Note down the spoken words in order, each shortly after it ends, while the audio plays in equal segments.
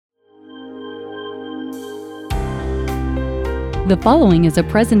The following is a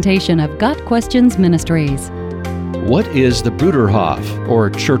presentation of Got Questions Ministries. What is the Bruderhof,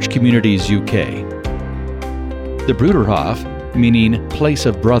 or Church Communities UK? The Bruderhof, meaning Place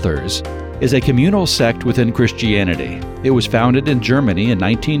of Brothers, is a communal sect within Christianity. It was founded in Germany in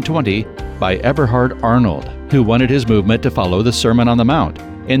 1920 by Eberhard Arnold, who wanted his movement to follow the Sermon on the Mount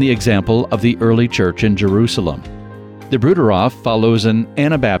and the example of the early church in Jerusalem. The Bruderhof follows an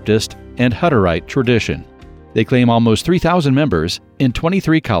Anabaptist and Hutterite tradition. They claim almost 3,000 members in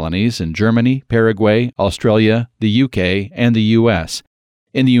 23 colonies in Germany, Paraguay, Australia, the UK, and the US.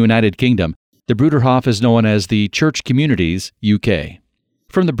 In the United Kingdom, the Bruderhof is known as the Church Communities UK.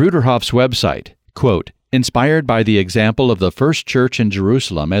 From the Bruderhof's website, quote, "Inspired by the example of the first church in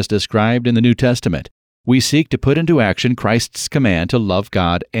Jerusalem as described in the New Testament, we seek to put into action Christ's command to love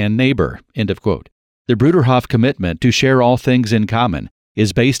God and neighbor," end of quote. The Bruderhof commitment to share all things in common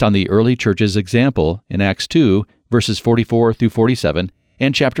is based on the early church's example in Acts 2, verses 44 through 47,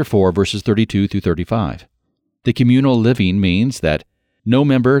 and chapter 4, verses 32 through 35. The communal living means that no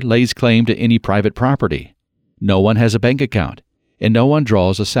member lays claim to any private property, no one has a bank account, and no one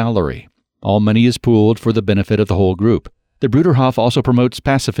draws a salary. All money is pooled for the benefit of the whole group. The Bruderhof also promotes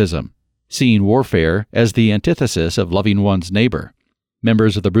pacifism, seeing warfare as the antithesis of loving one's neighbor.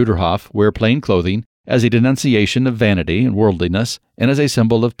 Members of the Bruderhof wear plain clothing as a denunciation of vanity and worldliness, and as a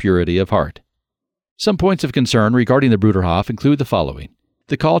symbol of purity of heart. Some points of concern regarding the Bruderhof include the following.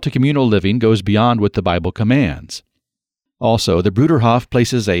 The call to communal living goes beyond what the Bible commands. Also, the Bruderhof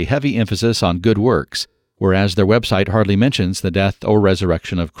places a heavy emphasis on good works, whereas their website hardly mentions the death or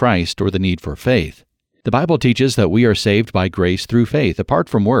resurrection of Christ or the need for faith. The Bible teaches that we are saved by grace through faith, apart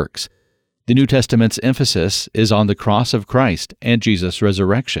from works. The New Testament's emphasis is on the cross of Christ and Jesus'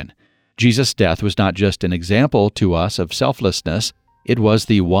 resurrection. Jesus' death was not just an example to us of selflessness, it was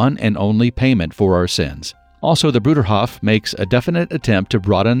the one and only payment for our sins. Also, the Bruderhof makes a definite attempt to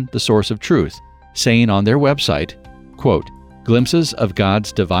broaden the source of truth, saying on their website, quote, "Glimpses of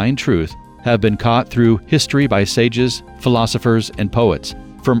God's divine truth have been caught through history by sages, philosophers, and poets,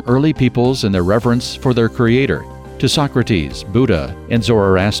 from early peoples in their reverence for their Creator, to Socrates, Buddha, and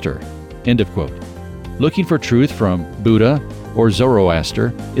Zoroaster," end of quote. Looking for truth from Buddha or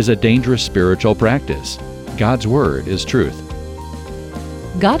Zoroaster is a dangerous spiritual practice. God's Word is truth.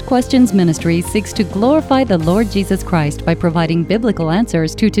 Got Questions Ministries seeks to glorify the Lord Jesus Christ by providing biblical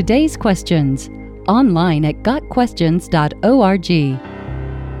answers to today's questions. Online at gotquestions.org.